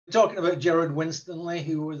talking about Gerrard Winstanley,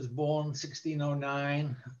 who was born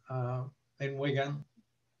 1609 in Wigan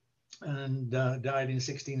and died in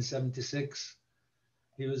 1676.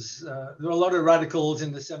 He was, there were a lot of radicals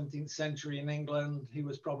in the 17th century in England. He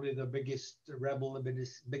was probably the biggest rebel, the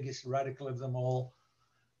biggest radical of them all.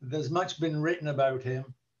 There's much been written about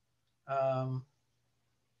him.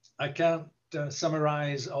 I can't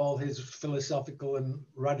summarize all his philosophical and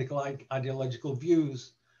radical ideological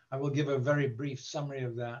views. I will give a very brief summary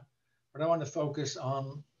of that, but I want to focus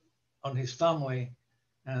on his family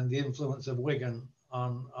and the influence of Wigan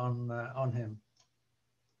on him.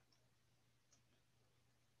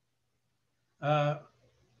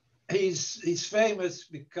 He's famous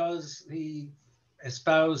because he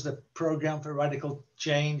espoused a program for radical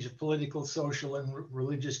change, political, social, and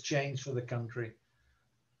religious change for the country.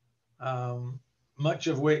 Much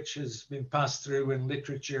of which has been passed through in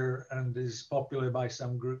literature and is popular by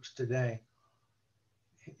some groups today.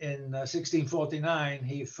 In 1649,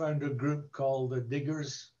 he founded a group called the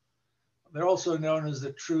Diggers. They're also known as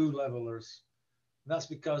the True Levelers. And that's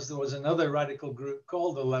because there was another radical group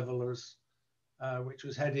called the Levelers, which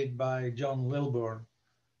was headed by John Lilburne.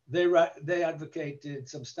 They advocated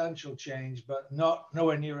substantial change, but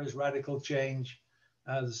nowhere near as radical change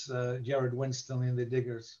as Gerrard Winstanley and the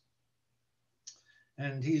Diggers.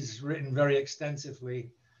 And he's written very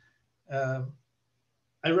extensively. I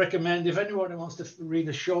recommend, if anyone wants to read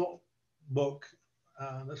a short book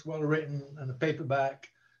that's well written and a paperback,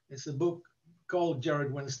 it's a book called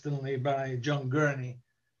Gerrard Winstanley by John Gurney,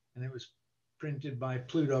 and it was printed by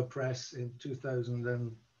Pluto Press in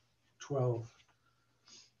 2012.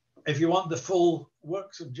 If you want the full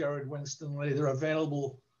works of Gerrard Winstanley, they're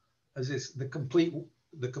available as is the complete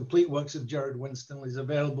works of Gerrard Winstanley is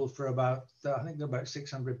available for about, I think they're about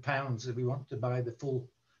 £600 if you want to buy the full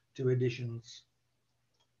 2 editions.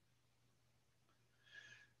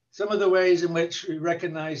 Some of the ways in which we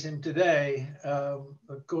recognize him today, of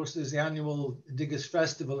course, there's the annual Diggers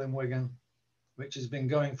Festival in Wigan, which has been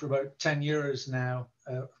going for about 10 years now.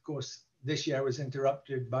 Of course, this year was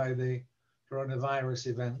interrupted by the coronavirus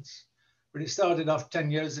events, but it started off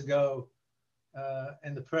 10 years ago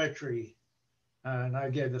in the Pear Tree. And I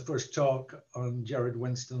gave the first talk on Gerrard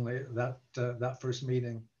Winstanley at that first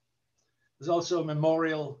meeting. There's also a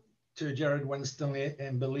memorial to Gerrard Winstanley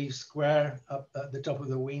in Believe Square up at the top of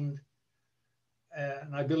the Weald.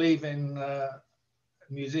 And I believe in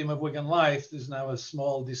Museum of Wigan Life, there's now a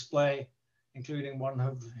small display, including one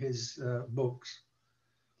of his books.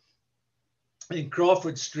 In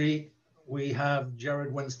Crawford Street, we have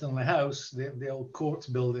Gerrard Winstanley House, the old courts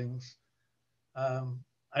buildings.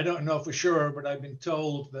 I don't know for sure, but I've been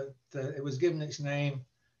told that it was given its name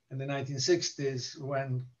in the 1960s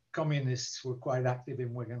when communists were quite active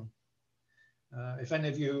in Wigan. If any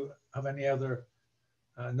of you have any other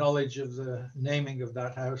knowledge of the naming of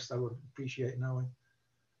that house, I would appreciate knowing.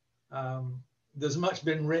 There's much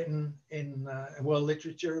been written in world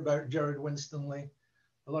literature about Gerrard Winstanley,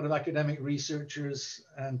 a lot of academic researchers,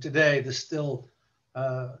 and today there's still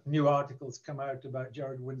new articles come out about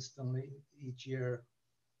Gerrard Winstanley each year.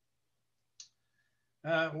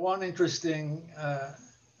 One interesting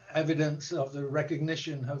evidence of the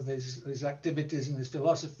recognition of his activities and his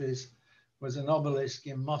philosophies was an obelisk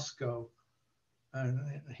in Moscow, and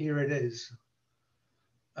here it is.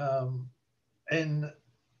 In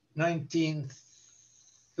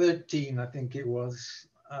 1913, I think it was,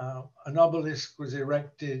 an obelisk was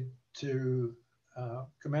erected to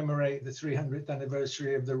commemorate the 300th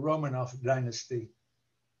anniversary of the Romanov dynasty.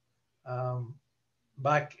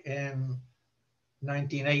 Back in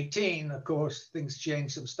 1918, of course, things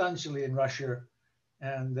changed substantially in Russia,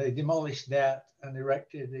 and they demolished that and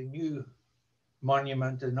erected a new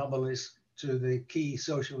monument, an obelisk, to the key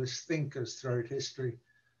socialist thinkers throughout history.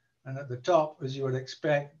 And at the top, as you would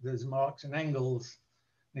expect, there's Marx and Engels.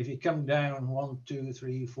 And if you come down 1, 2,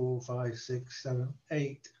 3, 4, 5, 6, 7,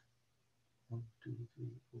 8. 1, 2, 3,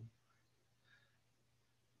 4.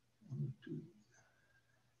 1, 2,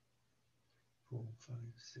 4, 5,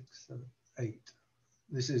 6, 7, 8.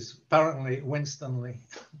 This is apparently Winstanley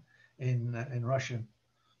in Russian.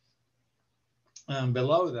 And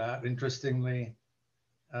below that, interestingly,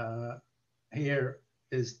 here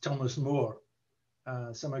is Thomas More.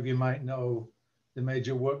 Some of you might know the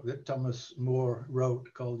major work that Thomas More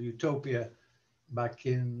wrote called Utopia back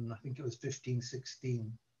in, I think it was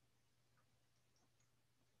 1516.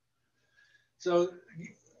 So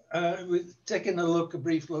we've taken a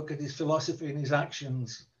brief look at his philosophy and his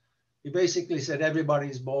actions. He basically said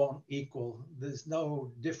everybody's born equal. There's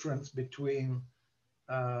no difference between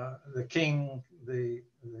the king, the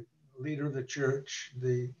leader of the church,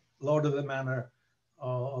 the lord of the manor,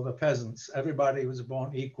 or the peasants. Everybody was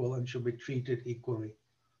born equal and should be treated equally.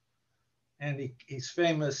 And his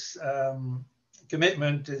famous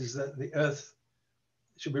commitment is that the earth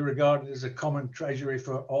should be regarded as a common treasury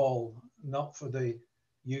for all, not for the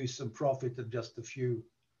use and profit of just a few.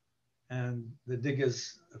 And the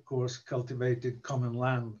diggers, of course, cultivated common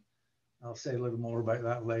land. I'll say a little more about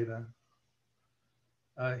that later.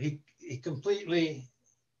 He completely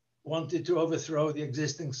wanted to overthrow the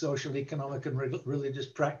existing social, economic, and religious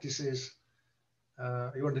practices.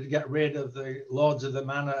 He wanted to get rid of the lords of the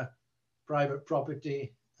manor, private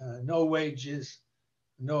property, no wages,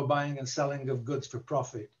 no buying and selling of goods for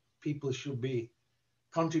profit. People should be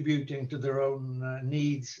contributing to their own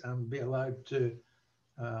needs and be allowed to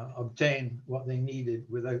obtain what they needed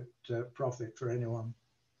without profit for anyone.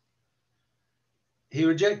 He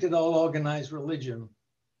rejected all organized religion.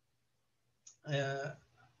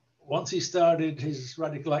 Once he started his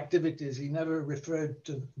radical activities, he never referred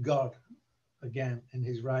to God again in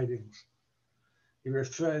his writings. He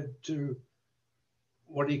referred to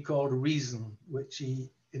what he called reason, which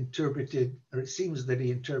he interpreted, or it seems that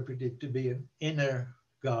he interpreted to be an inner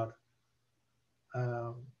God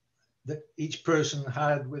that each person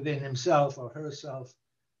had within himself or herself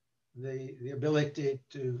the ability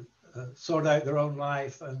to sort out their own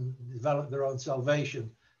life and develop their own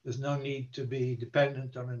salvation. There's no need to be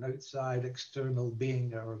dependent on an outside external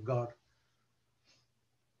being or God.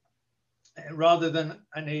 And rather than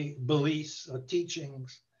any beliefs or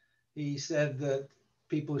teachings, he said that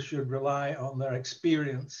people should rely on their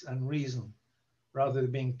experience and reason rather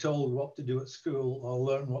than being told what to do at school or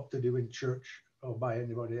learn what to do in church or by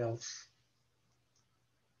anybody else.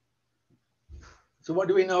 So what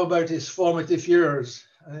do we know about his formative years?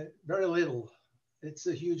 Very little. It's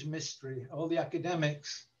a huge mystery. All the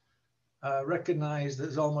academics recognize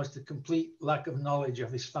there's almost a complete lack of knowledge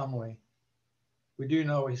of his family. We do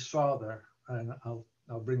know his father, and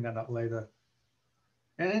I'll bring that up later.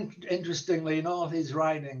 And interestingly, in all his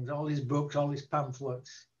writings, all his books, all his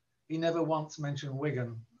pamphlets, he never once mentioned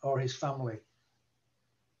Wigan or his family.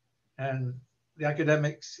 And the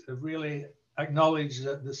academics have really acknowledged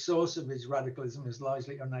that the source of his radicalism is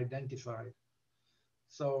largely unidentified.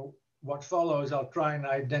 So what follows, I'll try and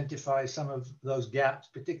identify some of those gaps,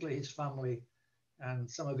 particularly his family and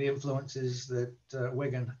some of the influences that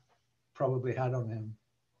Wigan probably had on him.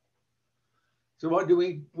 So what do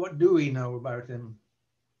we know about him?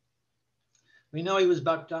 We know he was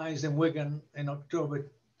baptized in Wigan in October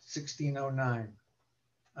 1609.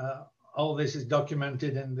 All this is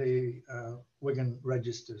documented in the Wigan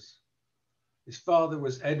registers. His father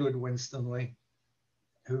was Edward Winstanley,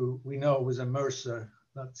 who we know was a mercer,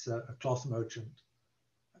 that's a cloth merchant.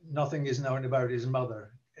 Nothing is known about his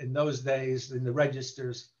mother. In those days, in the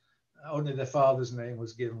registers, only the father's name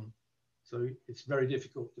was given. So it's very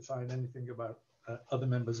difficult to find anything about other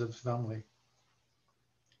members of his family.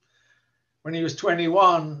 When he was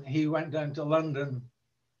 21, he went down to London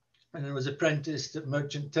and was apprenticed at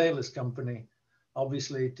Merchant Taylor's Company,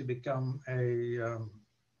 obviously to become a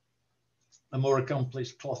more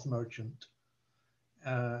accomplished cloth merchant.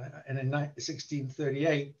 And in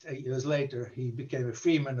 1638, 8 years later, he became a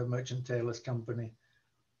freeman of Merchant Taylor's Company.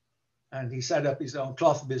 And he set up his own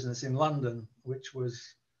cloth business in London, which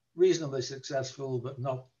was reasonably successful, but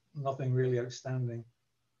nothing really outstanding.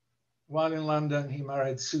 While in London, he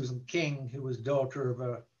married Susan King, who was daughter of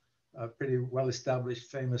a pretty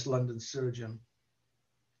well-established, famous London surgeon.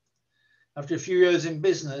 After a few years in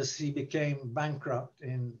business, he became bankrupt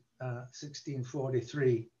in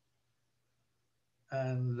 1643.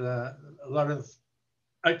 And a lot of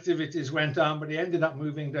activities went on, but he ended up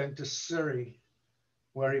moving down to Surrey,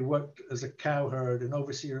 where he worked as a cowherd, an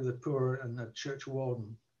overseer of the poor, and a church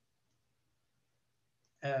warden.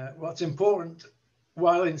 What's important,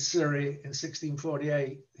 while in Surrey in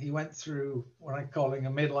 1648, he went through what I'm calling a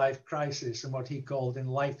midlife crisis and what he called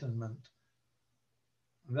enlightenment.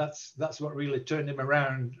 And that's what really turned him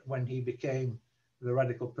around when he became the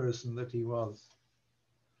radical person that he was.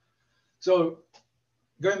 So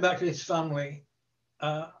going back to his family,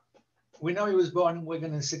 we know he was born in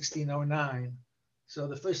Wigan in 1609. So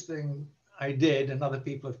the first thing I did, and other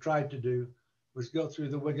people have tried to do, was go through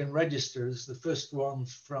the Wigan registers, the first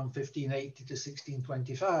ones from 1580 to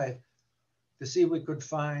 1625, to see if we could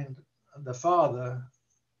find the father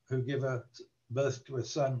who gave birth to a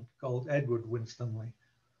son called Edward Winstanley.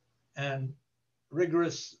 And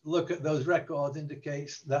rigorous look at those records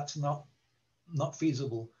indicates that's not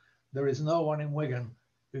feasible. There is no one in Wigan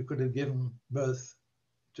who could have given birth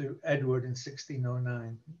to Edward in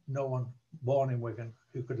 1609. No one born in Wigan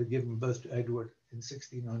who could have given birth to Edward in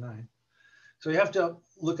 1609. So you have to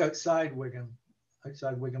look outside Wigan.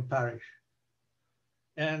 outside Wigan Parish.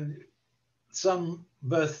 And some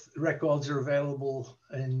birth records are available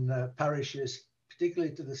in parishes,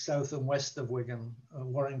 particularly to the south and west of Wigan,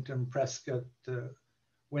 Warrington, Prescott,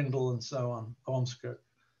 Windle, and so on, Ormskirk.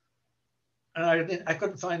 And I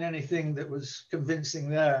couldn't find anything that was convincing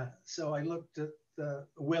there. So I looked at the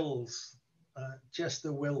wills,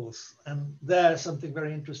 Chester wills, and there something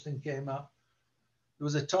very interesting came up. There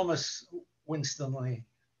was a Thomas Winstanley,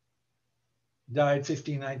 died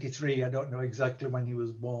 1593. I don't know exactly when he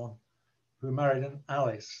was born, who married an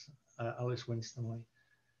Alice Winstanley.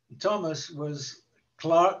 And Thomas was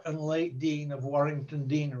clerk and late dean of Warrington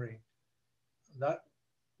Deanery. That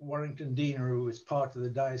Warrington Deanery was part of the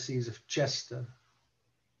Diocese of Chester.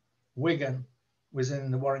 Wigan was in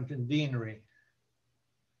the Warrington Deanery.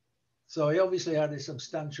 So he obviously had a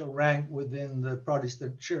substantial rank within the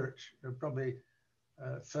Protestant church. They're probably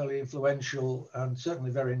fairly influential and certainly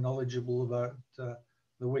very knowledgeable about the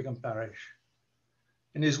Wigan parish.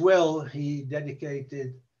 In his will, he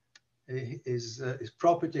dedicated his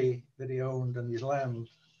property that he owned and his land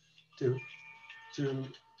to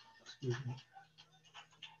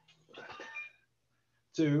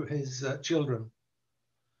his children.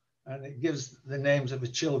 And it gives the names of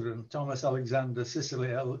his children: Thomas, Alexander,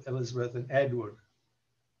 Cicely, Elizabeth, and Edward.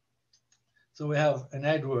 So we have an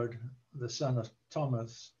Edward, the son of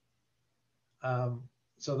Thomas.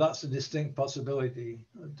 So that's a distinct possibility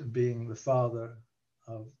to being the father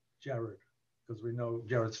of Gerrard, because we know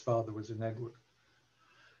Gerrard's father was an Edward.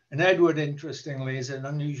 And Edward, interestingly, is an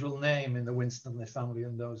unusual name in the Winstanley family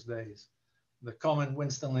in those days. The common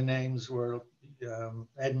Winstanley names were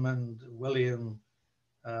Edmund, William,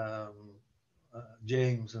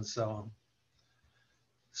 James, and so on.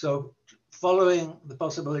 So following the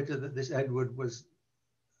possibility that this Edward was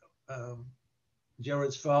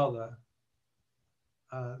Gerrard's father,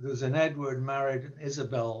 there was an Edward married an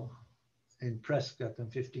Isabel in Prescott in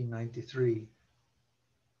 1593.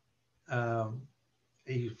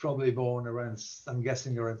 He was probably born around, I'm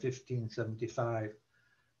guessing, around 1575.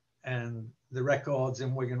 And the records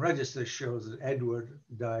in Wigan Register shows that Edward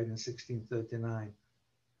died in 1639.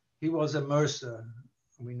 He was a mercer.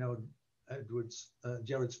 We know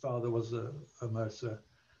Gerrard's father was a mercer,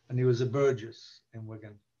 and he was a burgess in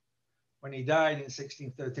Wigan. When he died in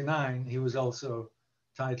 1639, he was also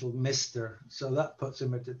titled Mr. So that puts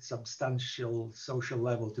him at a substantial social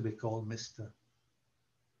level to be called Mr.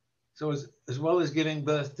 So as well as giving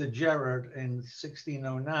birth to Gerrard in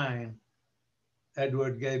 1609,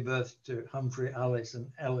 Edward gave birth to Humphrey, Alice,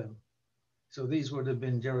 and Ellen. So these would have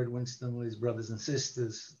been Gerrard Winstanley's brothers and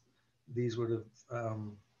sisters. These would have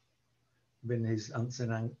been his aunts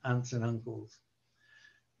and uncles.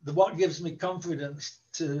 What gives me confidence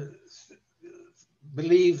to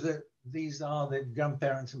believe that these are the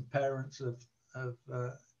grandparents and parents of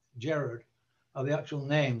Gerrard are the actual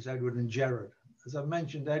names, Edward and Gerrard. As I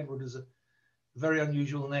mentioned, Edward is a very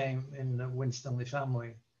unusual name in the Winstanley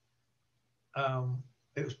family.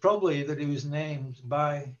 It was probably that he was named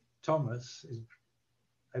by Thomas,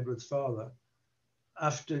 Edward's father,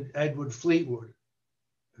 after Edward Fleetwood,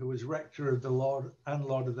 who was rector of the Lord and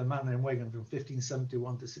Lord of the Manor in Wigan from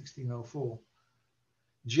 1571 to 1604.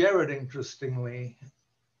 Gerrard, interestingly,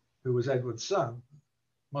 who was Edward's son,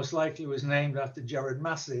 most likely was named after Gerrard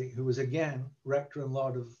Massey, who was again rector and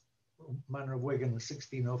Lord of Manor of Wigan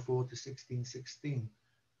 1604 to 1616.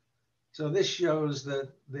 So this shows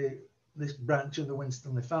that this branch of the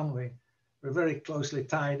Winstanley family were very closely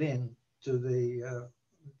tied in to the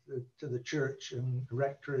church and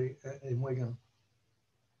rectory in Wigan.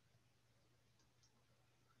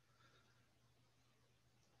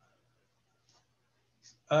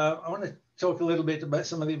 I want to talk a little bit about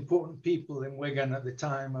some of the important people in Wigan at the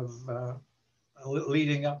time of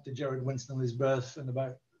leading up to Gerrard Winstanley's birth and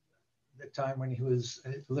about the time when he was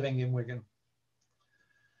living in Wigan.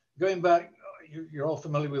 Going back, you're all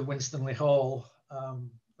familiar with Winstanley Hall.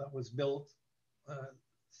 That was built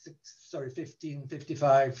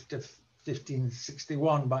 1555 to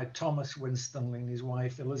 1561 by Thomas Winstanley and his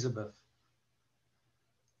wife Elizabeth.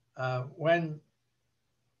 When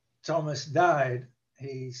Thomas died,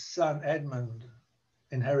 his son Edmund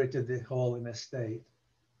inherited the hall and estate.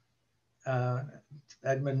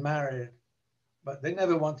 Edmund married, but they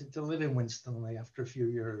never wanted to live in Winstanley after a few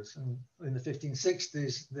years. And in the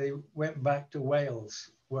 1560s, they went back to Wales,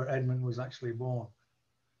 where Edmund was actually born.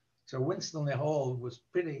 So Winstanley Hall was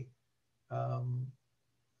pretty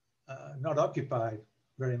not occupied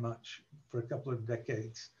very much for a couple of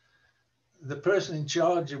decades. The person in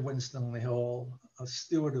charge of Winstanley Hall, a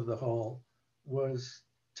steward of the hall, was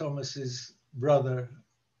Thomas's brother,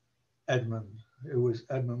 Edmund. who was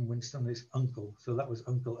Edmund Winstanley's uncle. So that was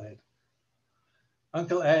Uncle Ed.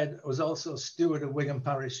 Uncle Ed was also steward of Wigan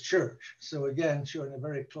Parish Church. So again, showing a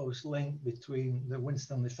very close link between the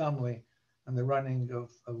Winstanley family and the running of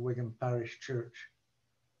Wigan Parish Church.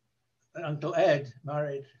 Uncle Ed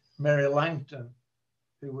married Mary Langton,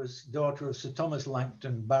 who was daughter of Sir Thomas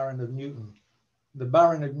Langton, Baron of Newton. The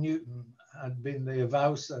Baron of Newton had been the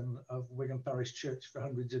avowson of Wigan Parish Church for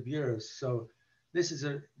hundreds of years. So this is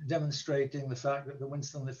demonstrating the fact that the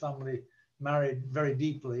Winstanley family married very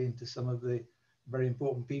deeply into some of the very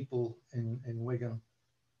important people in Wigan.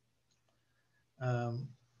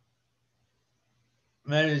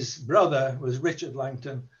 Mary's brother was Richard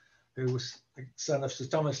Langton, who was the son of Sir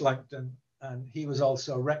Thomas Langton, and he was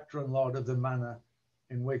also rector and lord of the manor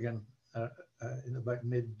in Wigan in about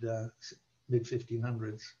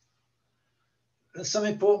mid-1500s. Some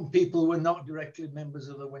important people were not directly members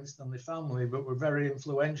of the Winstanley family, but were very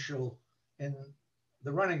influential in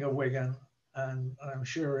the running of Wigan, and I'm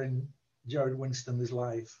sure in Gerrard Winstanley's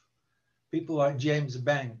life. People like James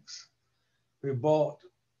Banks, who bought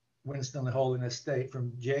Winstanley Hall and estate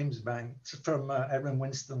from Edmund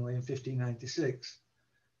Winstanley in 1596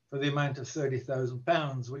 for the amount of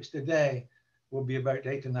 £30,000, which today will be about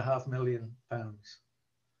 £8.5 million.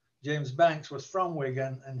 James Banks was from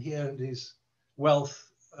Wigan, and he earned his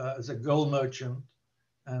wealth as a gold merchant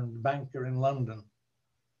and banker in London.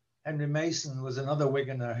 Henry Mason was another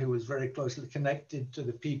Wiganer who was very closely connected to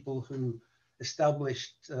the people who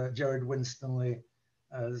established Gerrard Winstanley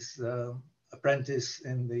as apprentice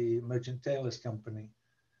in the Merchant Tailors Company.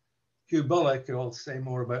 Hugh Bullock, who I'll say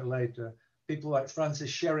more about later. People like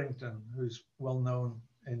Francis Sherrington, who's well known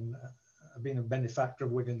in being a benefactor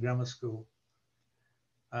of Wigan Grammar School.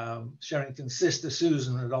 Sherrington's sister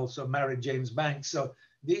Susan had also married James Banks. So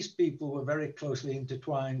these people were very closely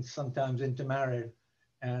intertwined, sometimes intermarried,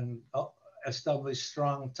 and established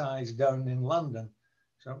strong ties down in London,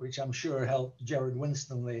 so, which I'm sure helped Gerrard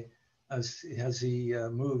Winstanley as he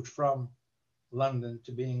moved from London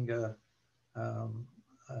to being a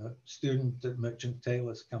student at Merchant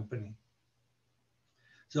Tailors Company.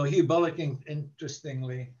 So Hugh Bullock,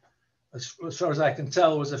 interestingly, as far as I can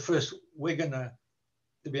tell, was the first Wiganer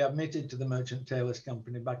to be admitted to the Merchant Tailors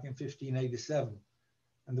Company back in 1587.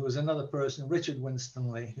 And there was another person, Richard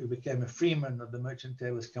Winstanley, who became a freeman of the Merchant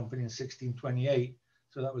Tailors Company in 1628.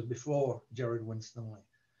 So that was before Gerrard Winstanley.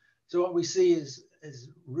 So what we see is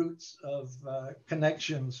roots of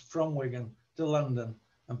connections from Wigan to London,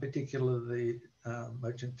 and particularly the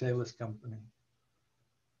Merchant Tailors Company.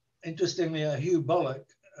 Interestingly, Hugh Bullock,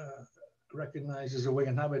 recognized as a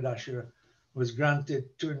Wigan haberdasher, was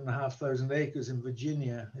granted 2,500 acres in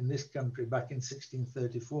Virginia, in this country, back in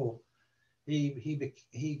 1634. He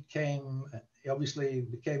obviously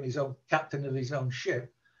became his own captain of his own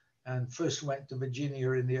ship, and first went to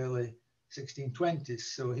Virginia in the early 1620s.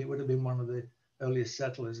 So he would have been one of the earliest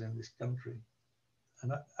settlers in this country.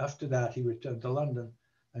 And after that, he returned to London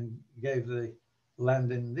and gave the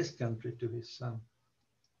land in this country to his son.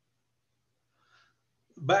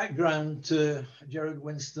 Background to Gerrard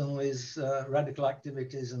Winstanley's radical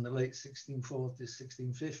activities in the late 1640s,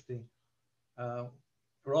 1650.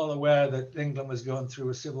 We're all aware that England was going through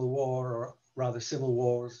a civil war, or rather civil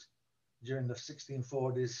wars, during the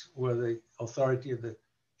 1640s, where the authority of the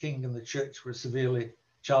king and the church were severely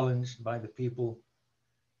challenged by the people.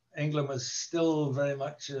 England was still very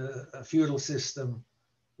much a feudal system,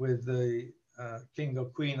 with the king or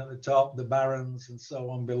queen at the top, the barons and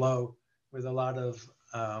so on below, with a lot of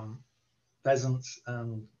peasants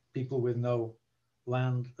and people with no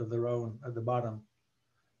land of their own at the bottom.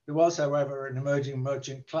 There was, however, an emerging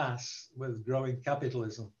merchant class with growing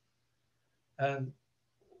capitalism. And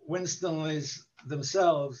Winstanleys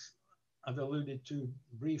themselves, I've alluded to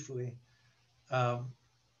briefly,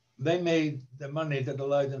 they made the money that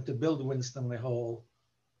allowed them to build Winstanley Hall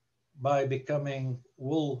by becoming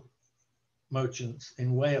wool merchants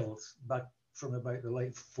in Wales back from about the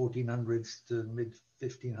late 1400s to mid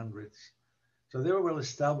 1500s. So they were well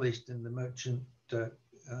established in the merchant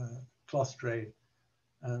cloth trade.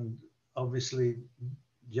 And obviously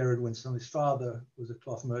Gerrard Winstanley's father was a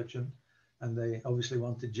cloth merchant, and they obviously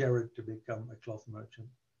wanted Gerrard to become a cloth merchant.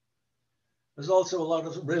 There's also a lot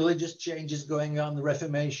of religious changes going on, the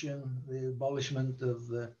Reformation, the abolishment of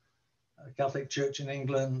the Catholic Church in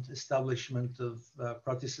England, establishment of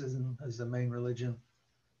Protestantism as the main religion.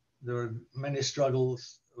 There were many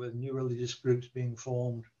struggles with new religious groups being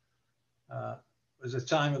formed. It was a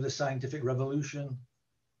time of the scientific revolution.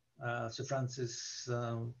 Sir Francis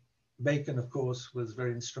Bacon, of course, was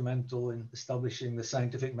very instrumental in establishing the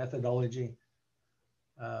scientific methodology.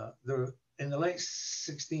 There were in the late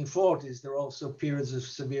 1640s, there were also periods of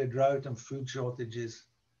severe drought and food shortages,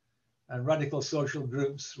 and radical social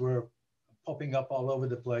groups were popping up all over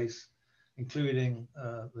the place, including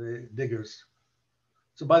the diggers.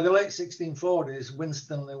 So by the late 1640s,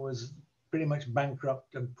 Winstanley was pretty much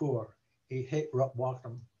bankrupt and poor. He hit rock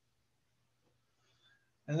bottom.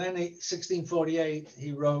 And then in 1648,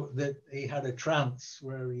 he wrote that he had a trance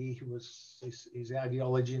where his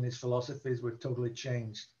ideology and his philosophies were totally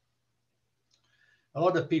changed. A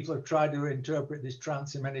lot of people have tried to interpret this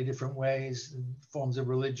trance in many different ways, forms of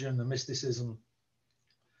religion and mysticism.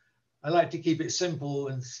 I like to keep it simple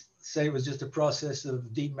and say it was just a process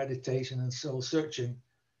of deep meditation and soul searching,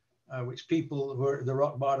 which people who are at the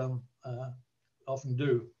rock bottom often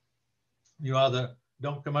do. You either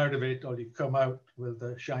don't come out of it or you come out with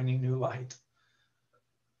a shining new light.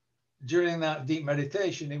 During that deep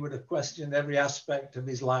meditation, he would have questioned every aspect of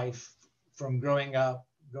his life, from growing up,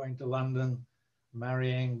 going to London,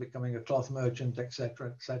 marrying, becoming a cloth merchant, etc.,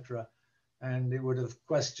 etc. And he would have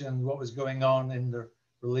questioned what was going on in the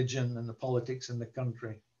religion and the politics in the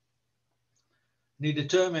country. And he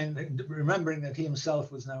determined, remembering that he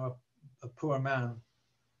himself was now a poor man,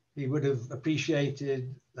 he would have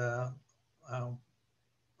appreciated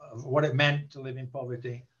what it meant to live in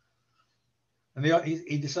poverty. And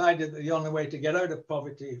he decided that the only way to get out of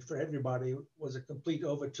poverty for everybody was a complete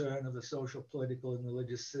overturn of the social, political, and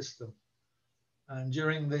religious system. And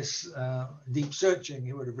during this deep searching,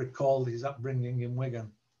 he would have recalled his upbringing in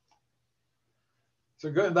Wigan.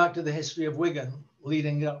 So going back to the history of Wigan,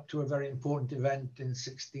 leading up to a very important event in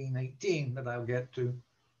 1618 that I'll get to,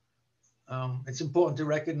 it's important to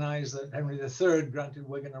recognize that Henry III granted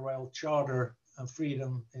Wigan a royal charter of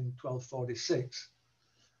freedom in 1246.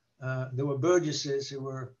 There were burgesses who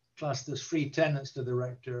were classed as free tenants to the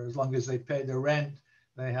rector. As long as they paid their rent,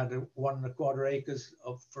 they had 1 1/4 acres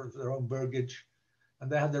for their own burgage, and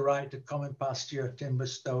they had the right to common pasture, timber,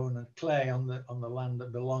 stone, and clay on the land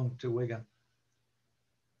that belonged to Wigan.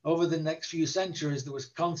 Over the next few centuries, there was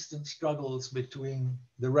constant struggles between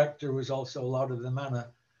the rector, who was also lord of the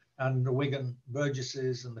manor, and the Wigan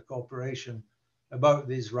burgesses and the corporation about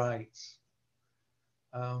these rights.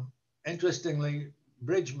 Interestingly,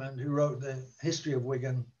 Bridgman, who wrote the history of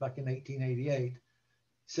Wigan back in 1888,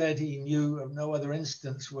 said he knew of no other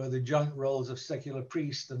instance where the joint roles of secular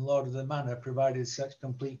priest and lord of the manor provided such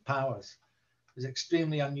complete powers. It was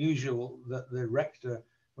extremely unusual that the rector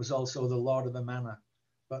was also the lord of the manor,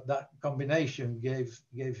 but that combination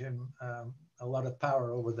gave him a lot of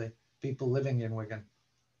power over the people living in Wigan,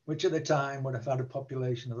 which at the time would have had a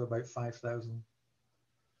population of about 5,000.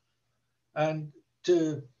 And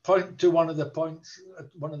to point to one of the points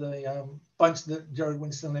that Gerrard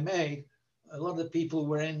Winstanley made, a lot of the people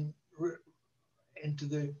were into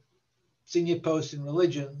the senior posts in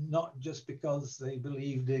religion, not just because they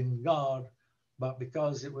believed in God, but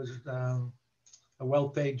because it was a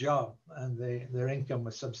well-paid job and their income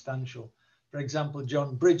was substantial. For example,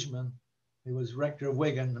 John Bridgman, who was rector of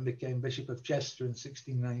Wigan and became Bishop of Chester in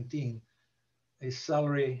 1619, his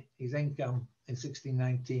salary, his income in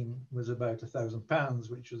 1619 was about £1,000,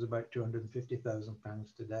 which was about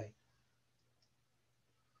 £250,000 today.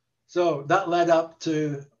 So that led up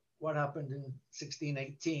to what happened in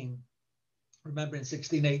 1618. Remember, in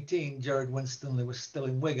 1618, Gerrard Winstanley was still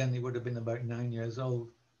in Wigan. He would have been about 9 years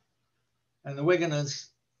old. And the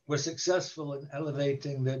Wiganers were successful in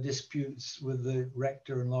elevating their disputes with the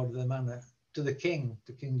rector and lord of the manor to the king,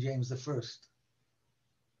 to King James I.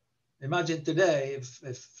 Imagine today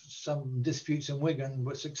if some disputes in Wigan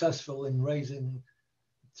were successful in raising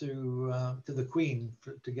to the Queen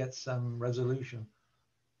to get some resolution.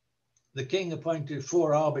 The king appointed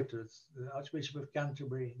 4 arbiters, the Archbishop of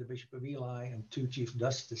Canterbury, the Bishop of Ely, and 2 chief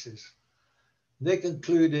justices. They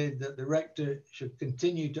concluded that the rector should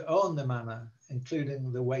continue to own the manor,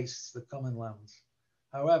 including the wastes, the common lands.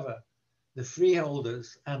 However, the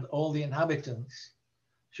freeholders and all the inhabitants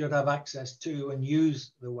should have access to and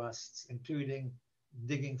use the wastes, including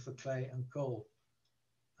digging for clay and coal.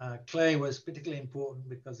 Clay was particularly important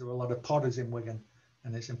because there were a lot of potters in Wigan,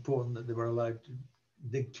 and it's important that they were allowed to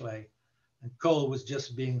dig clay. And coal was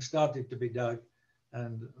just being started to be dug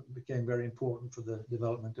and became very important for the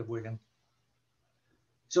development of Wigan.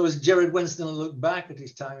 So as Gerrard Winstanley looked back at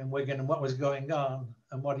his time in Wigan and what was going on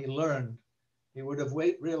and what he learned, he would have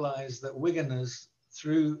realized that Wiganers,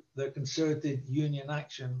 through their concerted union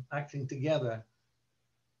action, acting together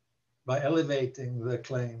by elevating their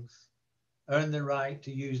claims, earned the right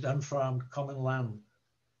to use unfarmed common land,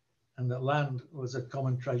 and that land was a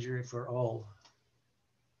common treasury for all.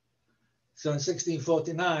 So in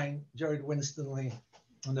 1649, Gerrard Winstanley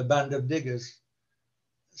and a band of diggers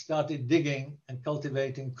started digging and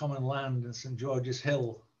cultivating common land in St. George's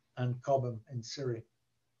Hill and Cobham in Surrey.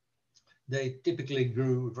 They typically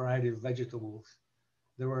grew a variety of vegetables.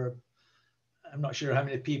 There were, I'm not sure how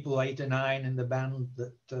many people, 8 or 9 in the band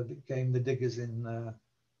that became the diggers in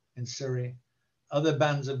Surrey. Other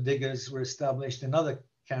bands of diggers were established in other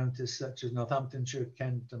counties such as Northamptonshire,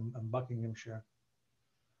 Kent, and Buckinghamshire.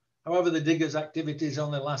 However, the diggers' activities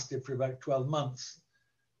only lasted for about 12 months.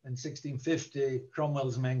 In 1650,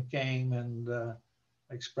 Cromwell's men came and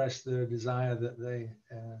expressed their desire that they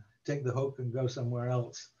take the hook and go somewhere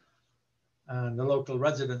else. And the local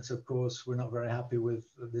residents, of course, were not very happy with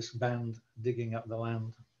this band digging up the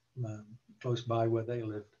land close by where they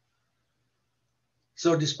lived.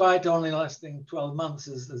 So despite only lasting 12 months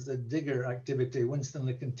as the digger activity,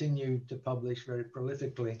 Winstanley continued to publish very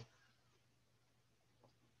prolifically.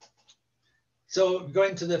 So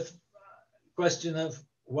going to the question of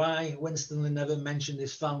why Winstanley never mentioned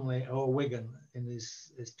his family or Wigan in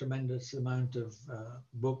his tremendous amount of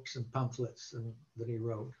books and pamphlets that he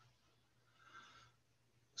wrote.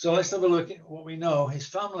 So let's have a look at what we know. His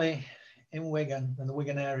family in Wigan and the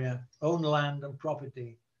Wigan area owned land and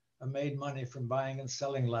property and made money from buying and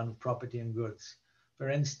selling land, property and goods. For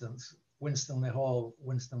instance, Winstanley Hall,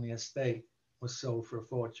 Winstanley Estate was sold for a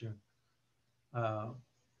fortune.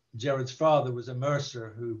 Gerrard's father was a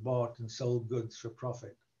mercer who bought and sold goods for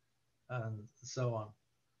profit, and so on.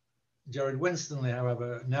 Gerrard Winstanley,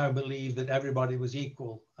 however, now believed that everybody was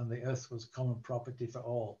equal and the earth was common property for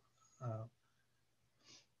all.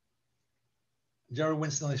 Gerrard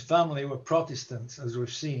Winstanley's family were Protestants, as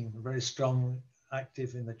we've seen, very strongly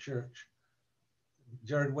active in the church.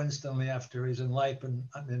 Gerrard Winstanley, after his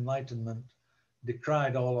enlightenment,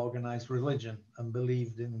 decried all organized religion and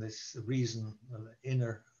believed in this reason,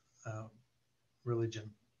 inner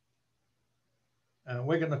religion.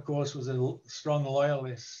 Wigan, of course, was a strong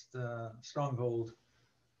loyalist stronghold.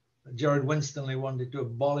 Gerrard Winstanley wanted to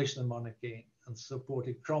abolish the monarchy and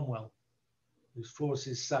supported Cromwell, whose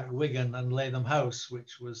forces sacked Wigan and Latham House,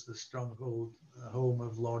 which was the stronghold, home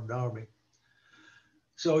of Lord Derby.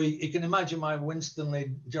 So you can imagine why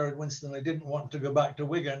Gerrard Winstanley didn't want to go back to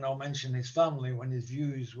Wigan or mention his family when his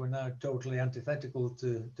views were now totally antithetical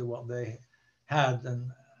to what they had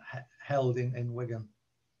and held in Wigan.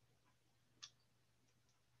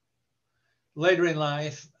 Later in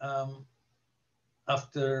life,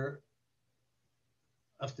 after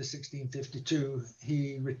 1652,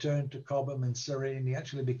 he returned to Cobham in Surrey and he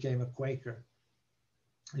actually became a Quaker.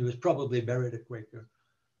 He was probably buried a Quaker.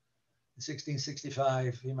 In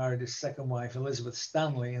 1665, he married his second wife, Elizabeth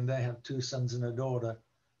Stanley, and they had 2 sons and a daughter.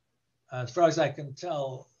 As far as I can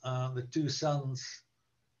tell, the 2 sons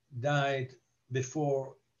died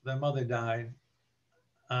before their mother died,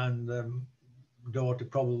 and the daughter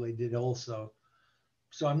probably did also.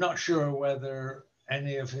 So I'm not sure whether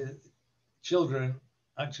any of his children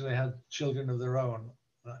actually had children of their own.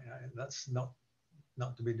 That's not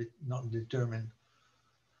determined.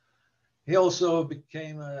 He also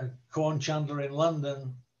became a corn chandler in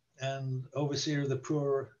London and overseer of the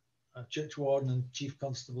poor, church warden and chief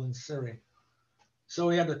constable in Surrey. So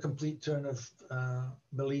he had a complete turn of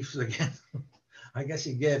beliefs again. I guess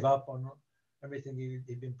he gave up on everything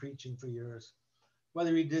he'd been preaching for years.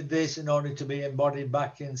 Whether he did this in order to be embodied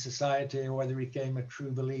back in society or whether he became a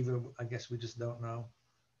true believer, I guess we just don't know.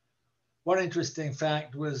 One interesting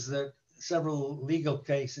fact was that several legal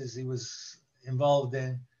cases he was involved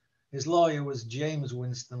in, his lawyer was James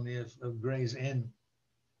Winstanley of Gray's Inn.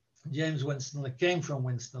 James Winstanley came from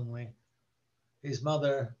Winstanley. His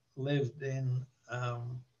mother lived in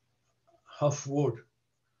Hough Wood,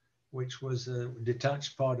 which was a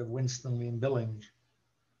detached part of Winstanley in Billinge.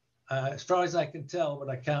 As far as I can tell, but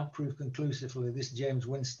I can't prove conclusively, this James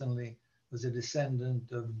Winstanley was a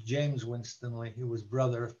descendant of James Winstanley, who was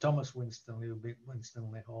brother of Thomas Winstanley, who built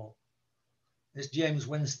Winstanley Hall. This James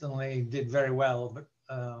Winstanley did very well, but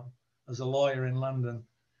as a lawyer in London,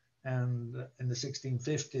 and in the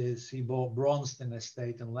 1650s, he bought Braunston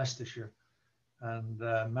Estate in Leicestershire and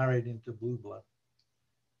married into blue blood.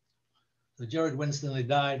 So Gerrard Winstanley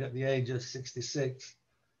died at the age of 66.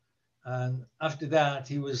 And after that,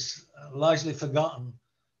 he was largely forgotten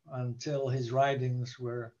until his writings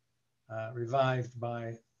were revived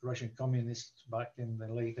by Russian communists back in the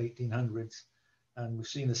late 1800s. And we've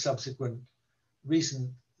seen a subsequent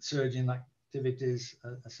recent surge in activities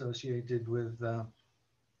associated with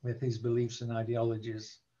his beliefs and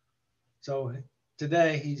ideologies. So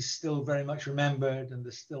today, he's still very much remembered, and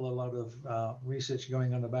there's still a lot of research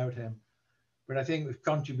going on about him. But I think we've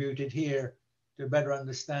contributed here to a better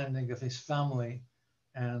understanding of his family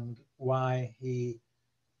and why he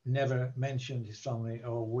never mentioned his family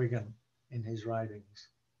or Wigan in his writings.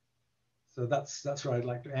 So that's where I'd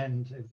like to end,